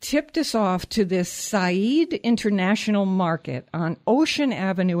 tipped us off to this Said International Market on Ocean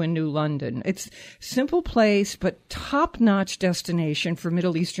Avenue in New London. It's simple place, but top-notch destination for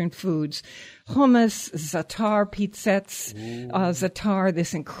Middle Eastern foods. Hummus, za'atar pizzettes, za'atar,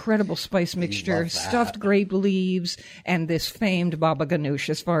 this incredible spice mixture, stuffed grape leaves, and this famed baba ganoush,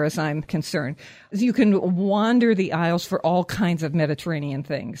 as far as I'm concerned. You can wander the aisles for all kinds of Mediterranean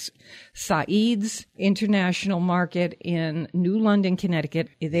things. Said's International Market in New London, Connecticut.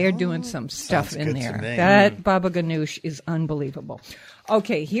 They're doing some stuff in there. That baba ganoush is unbelievable.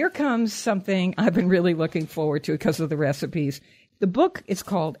 Okay, here comes something I've been really looking forward to because of the recipes. The book is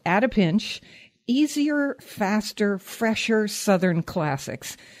called At a Pinch, Easier, Faster, Fresher Southern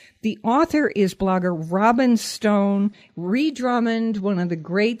Classics. The author is blogger Robin Stone. Ree Drummond, one of the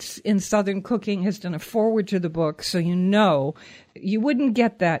greats in Southern cooking, has done a foreword to the book, so you know you wouldn't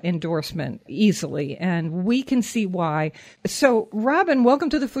get that endorsement easily, and we can see why. So, Robin,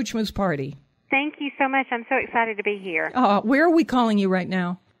 welcome to the Food Schmooze Party. Thank you so much. I'm so excited to be here. Where are we calling you right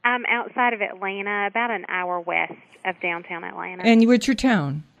now? I'm outside of Atlanta, about an hour west of downtown Atlanta. And what's your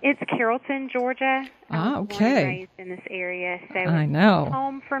town? It's Carrollton, Georgia. I was born and okay. raised in this area, so I know. it's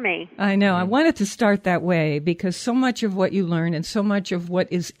home for me. I know. I wanted to start that way because so much of what you learn and so much of what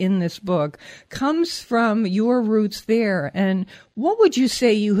is in this book comes from your roots there. And what would you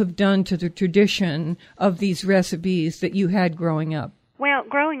say you have done to the tradition of these recipes that you had growing up? Well,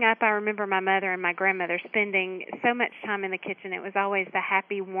 growing up, I remember my mother and my grandmother spending so much time in the kitchen. It was always the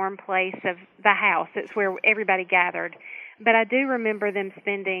happy, warm place of the house. It's where everybody gathered. But I do remember them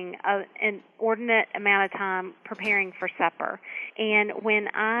spending an inordinate amount of time preparing for supper. And when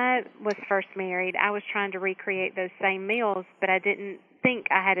I was first married, I was trying to recreate those same meals, but I didn't think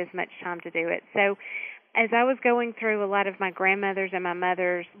I had as much time to do it. So as I was going through a lot of my grandmother's and my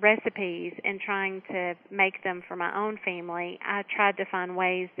mother's recipes and trying to make them for my own family, I tried to find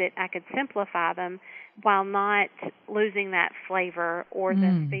ways that I could simplify them while not losing that flavor or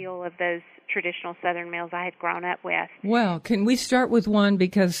the feel of those traditional Southern meals I had grown up with. Well, can we start with one?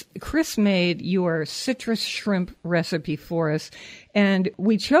 Because Chris made your citrus shrimp recipe for us. And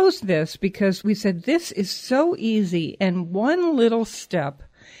we chose this because we said this is so easy and one little step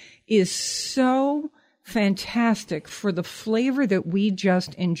is so fantastic for the flavor that we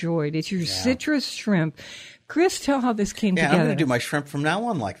just enjoyed. It's your citrus shrimp. Chris, tell how this came together. I'm going to do my shrimp from now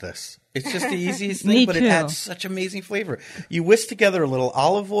on like this. It's just the easiest Me thing, but too. it adds such amazing flavor. You whisk together a little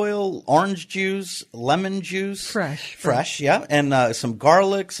olive oil, orange juice, lemon juice. Fresh, yeah. And some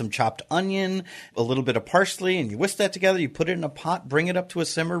garlic, some chopped onion, a little bit of parsley, and you whisk that together. You put it in a pot, bring it up to a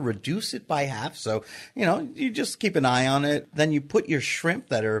simmer, reduce it by half. So, you just keep an eye on it. Then you put your shrimp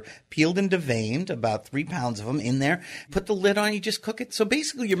that are peeled and deveined, about 3 pounds of them in there. Put the lid on, you just cook it. So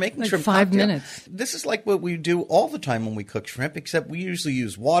basically you're making Like shrimp 5 cocktail. minutes. This is like what we do all the time when we cook shrimp, except we usually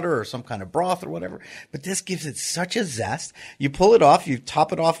use water or some kind of broth or whatever. But this gives it such a zest. You pull it off, you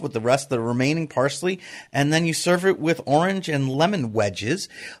top it off with the rest of the remaining parsley, and then you serve it with orange and lemon wedges.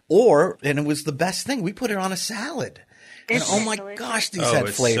 And it was the best thing, we put it on a salad. And oh my gosh, these had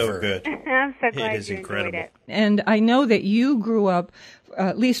flavor. So good. I'm so glad It is you incredible. enjoyed it. And I know that you grew up,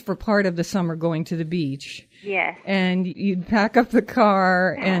 at least for part of the summer, going to the beach. Yes. And you'd pack up the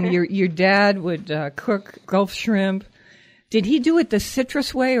car, and your dad would cook Gulf shrimp. Did he do it the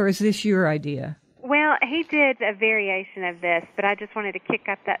citrus way, or is this your idea? Well, he did a variation of this, but I just wanted to kick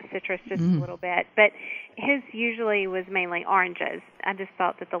up that citrus just a little bit. But his usually was mainly oranges. I just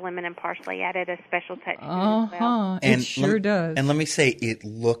thought that the lemon and parsley added a special touch to it as well. It sure does. And let me say, it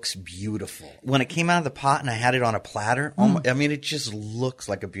looks beautiful. When it came out of the pot and I had it on a platter, I mean, it just looks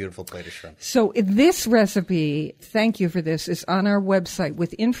like a beautiful plate of shrimp. So this recipe, thank you for this, is on our website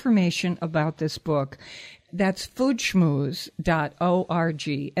with information about this book. That's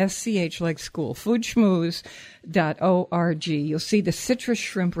foodschmooze.org, SCH like school, foodschmooze.org. You'll see the citrus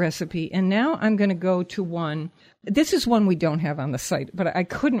shrimp recipe. And now I'm going to go to one. This is one we don't have on the site, but I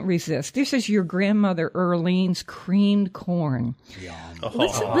couldn't resist. This is your grandmother Earlene's creamed corn.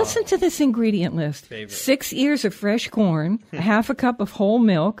 Listen to this ingredient list. Favorite. 6 ears of fresh corn, half a cup of whole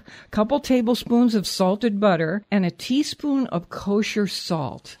milk, a couple tablespoons of salted butter, and a teaspoon of kosher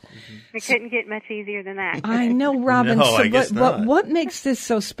salt. It couldn't get much easier than that. I know, Robin. No, I guess but not. what makes this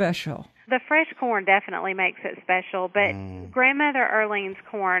so special? The fresh corn definitely makes it special, but Grandmother Earlene's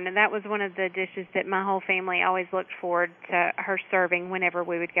corn, and that was one of the dishes that my whole family always looked forward to her serving whenever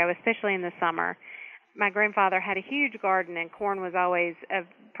we would go, especially in the summer. My grandfather had a huge garden, and corn was always a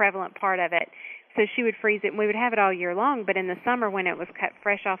prevalent part of it. So she would freeze it, and we would have it all year long, but in the summer when it was cut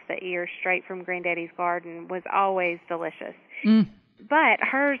fresh off the ear straight from Granddaddy's garden was always delicious. But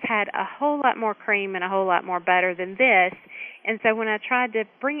hers had a whole lot more cream and a whole lot more butter than this. And so when I tried to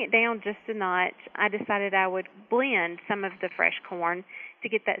bring it down just a notch, I decided I would blend some of the fresh corn to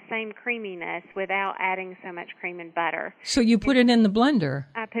get that same creaminess without adding so much cream and butter. So you put it in the blender.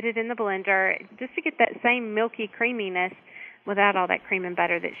 I put it in the blender just to get that same milky creaminess without all that cream and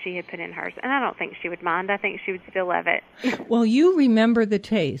butter that she had put in hers. And I don't think she would mind. I think she would still love it. Well, you remember the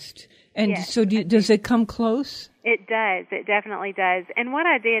taste. And Yes, so does it come close? It does. It definitely does. And what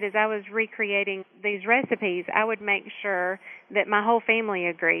I did is I was recreating these recipes. I would make sure that my whole family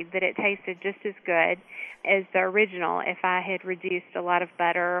agreed that it tasted just as good as the original if I had reduced a lot of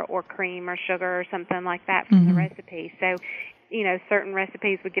butter or cream or sugar or something like that from the recipe. So, you know, certain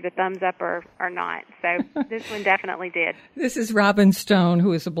recipes would get a thumbs up or not. So this one definitely did. This is Robin Stone,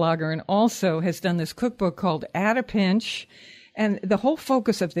 who is a blogger and also has done this cookbook called At a Pinch. And the whole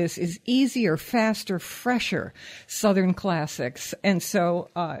focus of this is easier, faster, fresher Southern classics. And so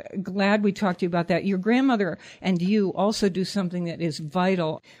glad we talked to you about that. Your grandmother and you also do something that is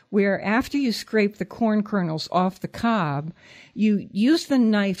vital, where after you scrape the corn kernels off the cob, you use the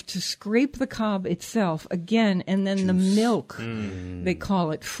knife to scrape the cob itself again, and then the milk, they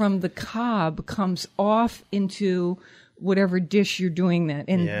call it, from the cob comes off into whatever dish you're doing that.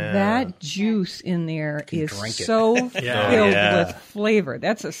 And that juice in there is so filled with flavor.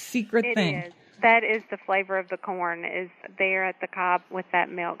 That's a secret thing. It is. That is the flavor of the corn, is there at the cob with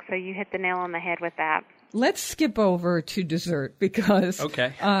that milk. So you hit the nail on the head with that. Let's skip over to dessert because,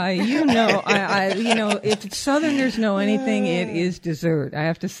 Okay. you know, if Southerners know anything, it is dessert, I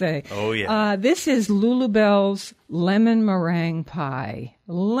have to say. Oh, yeah. This is Lulubelle's lemon meringue pie.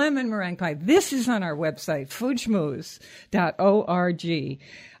 Lemon meringue pie. This is on our website,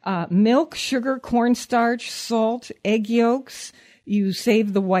 foodschmooze.org. Milk, sugar, cornstarch, salt, egg yolks. You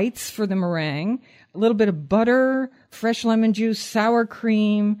save the whites for the meringue. A little bit of butter, fresh lemon juice, sour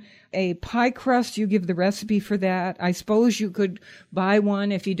cream, a pie crust. You give the recipe for that. I suppose you could buy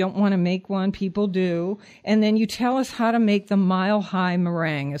one if you don't want to make one. People do. And then you tell us how to make the Mile High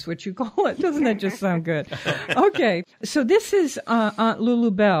meringue, is what you call it. Doesn't that just sound good? Okay. So this is Aunt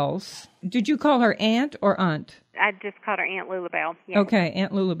Lulubelle's. Did you call her aunt or aunt? I just called her Aunt Lulubelle. Yes. Okay,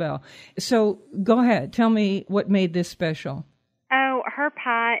 Aunt Lulubelle. So go ahead. Tell me what made this special. Oh, her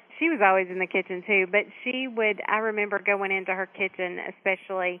pie, she was always in the kitchen too, but I remember going into her kitchen,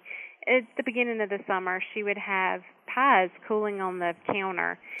 especially at the beginning of the summer, she would have pies cooling on the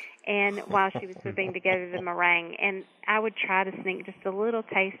counter and while she was putting together the meringue, and I would try to sneak just a little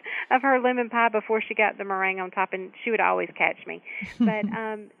taste of her lemon pie before she got the meringue on top, and she would always catch me. But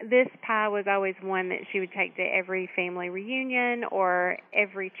this pie was always one that she would take to every family reunion or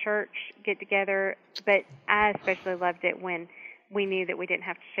every church get-together, but I especially loved it when we knew that we didn't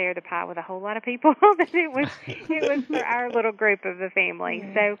have to share the pie with a whole lot of people, that it was for our little group of the family.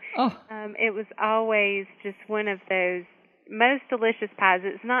 So it was always just one of those most delicious pies.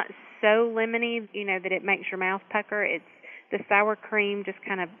 It's not so lemony, you know, that it makes your mouth pucker. It's the sour cream just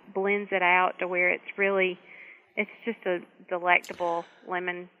kind of blends it out to where it's really it's just a delectable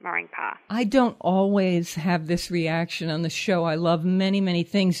lemon meringue pie. I don't always have this reaction on the show. I love many, many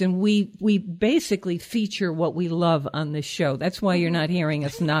things, and we basically feature what we love on this show. That's why you're not hearing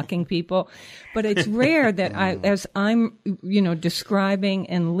us knocking people. But it's rare that as I'm, describing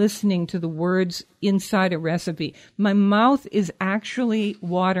and listening to the words inside a recipe, my mouth is actually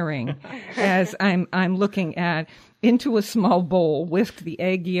watering as I'm looking at into a small bowl, whisk the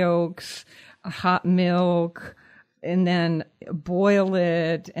egg yolks, hot milk, and then boil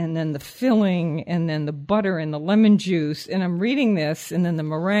it, and then the filling, and then the butter and the lemon juice. And I'm reading this, and then the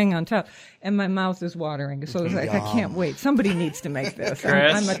meringue on top, and my mouth is watering. So it's like, I can't wait. Somebody needs to make this.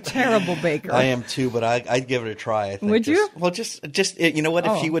 I'm a terrible baker. I am too, but I'd give it a try. I think. Would you? Well, you know what?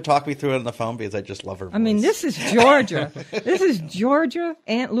 If she would talk me through it on the phone, because I just love her voice. I mean, this is Georgia. This is Georgia.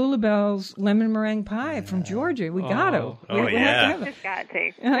 Aunt Lulabelle's lemon meringue pie from Georgia. We got to. We have to. Just got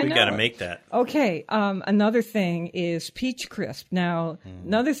to. We got to make that. Okay. Another thing is peach crisp. Now,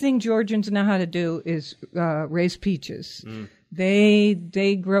 another thing Georgians know how to do is raise peaches.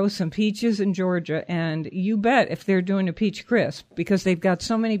 They grow some peaches in Georgia, and you bet if they're doing a peach crisp, because they've got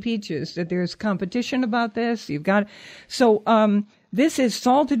so many peaches that there's competition about this. This is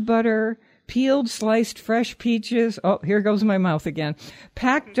salted butter, peeled, sliced, fresh peaches. Oh, here goes my mouth again.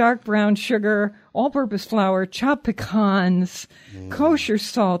 Packed dark brown sugar, all-purpose flour, chopped pecans, kosher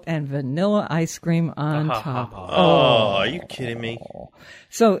salt, and vanilla ice cream on top. Oh, are you kidding me?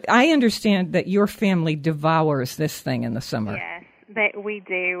 So I understand that your family devours this thing in the summer. Yes, that we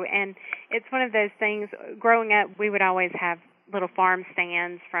do. And it's one of those things, growing up, we would always have little farm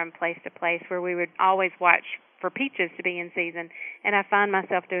stands from place to place where we would always watch for peaches to be in season. And I find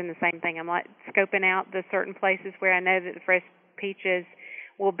myself doing the same thing. I'm like scoping out the certain places where I know that the fresh peaches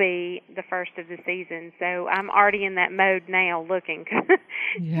will be the first of the season. So I'm already in that mode now, looking,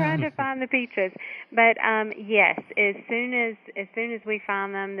 trying to find the peaches. But yes, as soon as we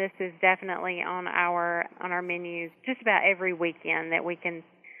find them, this is definitely on our menus just about every weekend that we can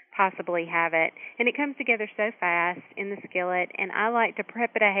possibly have it. And it comes together so fast in the skillet, and I like to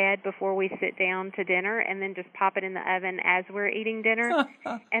prep it ahead before we sit down to dinner and then just pop it in the oven as we're eating dinner.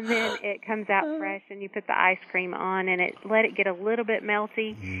 And then it comes out fresh, and you put the ice cream on and let it get a little bit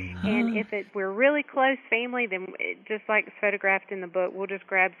melty. And if we're really close family, then just like it's photographed in the book, we'll just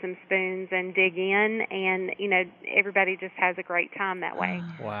grab some spoons and dig in, and everybody just has a great time that way.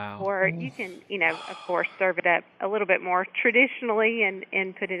 Wow. Or you can, of course, serve it up a little bit more traditionally and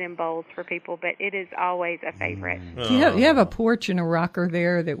put it in bowls for people, but it is always a favorite. You have a porch and a rocker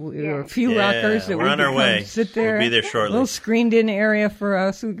there, or a few rockers that we're on our way. Sit there. We'll be there shortly. A little screened-in area for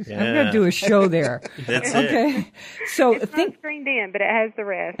us. I'm going to do a show there. That's okay. So it's not screened in, but it has the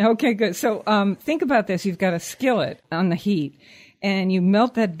rest. Okay, good. So think about this. You've got a skillet on the heat, and you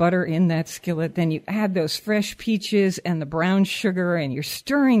melt that butter in that skillet. Then you add those fresh peaches and the brown sugar, and you're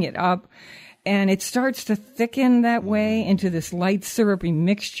stirring it up. And it starts to thicken that way into this light syrupy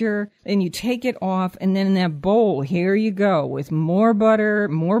mixture. And you take it off, and then in that bowl, here you go, with more butter,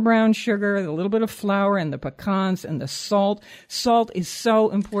 more brown sugar, a little bit of flour, and the pecans, and the salt. Salt is so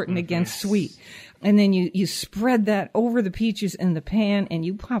important against sweet. And then you spread that over the peaches in the pan, and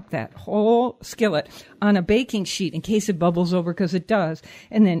you pop that whole skillet on a baking sheet in case it bubbles over, because it does.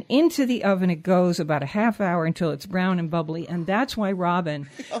 And then into the oven it goes about a half hour until it's brown and bubbly. And that's why Robin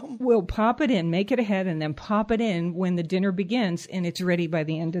will pop it in, make it ahead, and then pop it in when the dinner begins, and it's ready by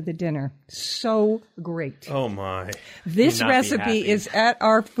the end of the dinner. So great. Oh, my. This recipe is at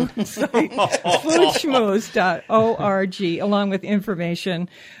our food site, foodschmooze.org, along with information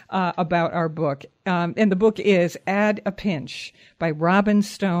about our book. And the book is Add a Pinch by Robin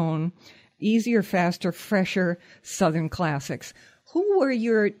Stone, Easier, Faster, Fresher Southern Classics. Who were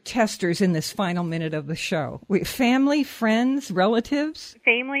your testers in this final minute of the show? Family, friends, relatives?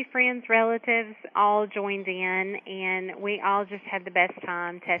 Family, friends, relatives all joined in, and we all just had the best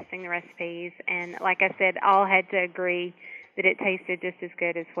time testing the recipes. And like I said, all had to agree that it tasted just as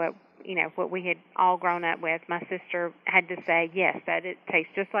good as what we had all grown up with. My sister had to say, yes, that it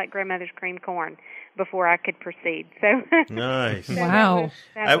tastes just like grandmother's creamed corn before I could proceed. So nice. So wow.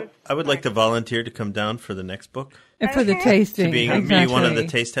 I would like to volunteer to come down for the next book. And for the tasting. To be one of the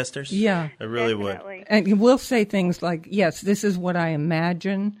taste testers. Yeah. I really Definitely. would. And we'll say things like, yes, this is what I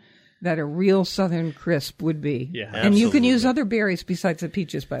imagine that a real Southern crisp would be. Yeah. And you can Absolutely. use other berries besides the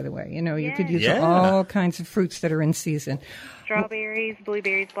peaches, by the way. You could use Yeah. all kinds of fruits that are in season. Strawberries,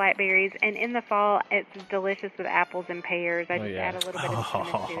 blueberries, blackberries, and in the fall, it's delicious with apples and pears. I just add a little bit of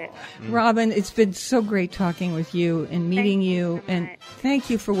cinnamon to it. Robin, it's been so great talking with you and meeting you, so and much. thank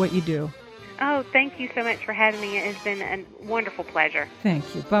you for what you do. Oh, thank you so much for having me. It has been a wonderful pleasure.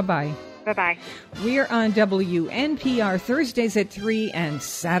 Thank you. Bye-bye. Bye-bye. We're on WNPR Thursdays at 3 and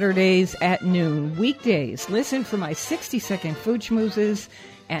Saturdays at noon. Weekdays, listen for my 60-second food schmoozes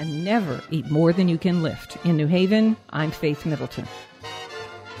and never eat more than you can lift. In New Haven, I'm Faith Middleton.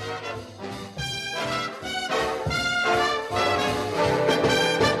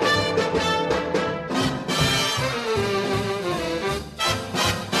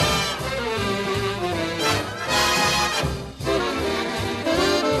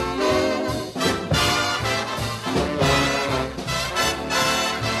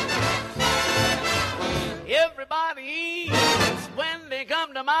 Everybody eats when they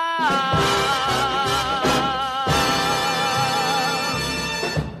come to mind.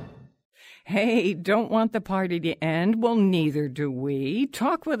 Hey, don't want the party to end? Well, neither do we.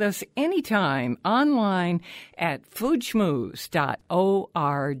 Talk with us anytime online at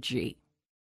foodschmooze.org.